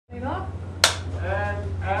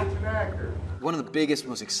an actor. One of the biggest,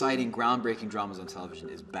 most exciting, groundbreaking dramas on television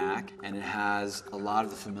is back, and it has a lot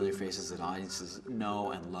of the familiar faces that audiences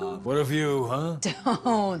know and love. What of you, huh?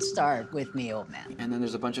 Don't start with me, old man. And then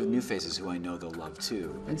there's a bunch of new faces who I know they'll love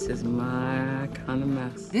too. This is my kind of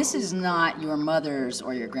mess. This is not your mother's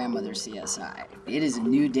or your grandmother's CSI. It is a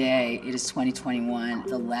new day. It is 2021.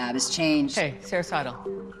 The lab has changed. Hey, Sarah Seidel.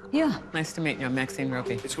 Yeah. Nice to meet you. I'm Maxine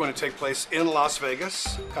Roby. It's going to take place in Las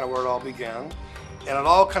Vegas, kind of where it all began. And it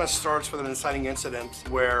all kind of starts with an inciting incident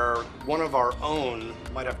where one of our own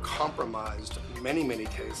might have compromised many, many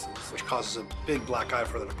cases, which causes a big black eye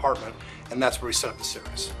for the department, and that's where we set up the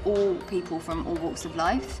series. All people from all walks of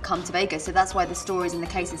life come to Vegas, so that's why the stories and the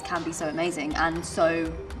cases can be so amazing and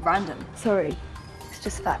so random. Sorry, it's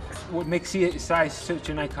just facts. What makes CSI such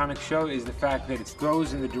an iconic show is the fact that it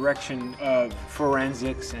goes in the direction of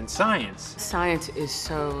forensics and science. Science is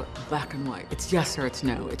so black and white. It's yes or it's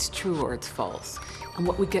no. It's true or it's false. And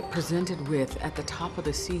what we get presented with at the top of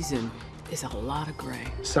the season is a lot of gray.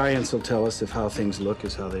 Science will tell us if how things look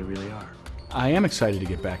is how they really are. I am excited to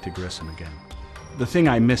get back to Grissom again. The thing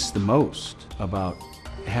I miss the most about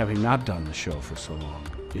having not done the show for so long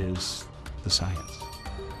is the science.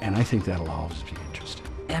 And I think that'll always be interesting.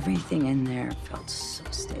 Everything in there felt so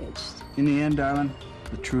staged. In the end, darling,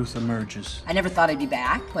 the truth emerges. I never thought I'd be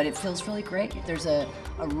back, but it feels really great. There's a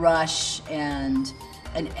rush and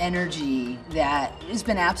an energy that has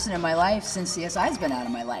been absent in my life since CSI's been out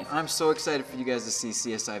of my life. I'm so excited for you guys to see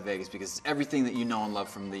CSI Vegas because it's everything that you know and love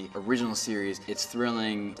from the original series. It's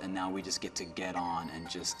thrilling, and now we just get to get on and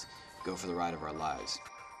just go for the ride of our lives.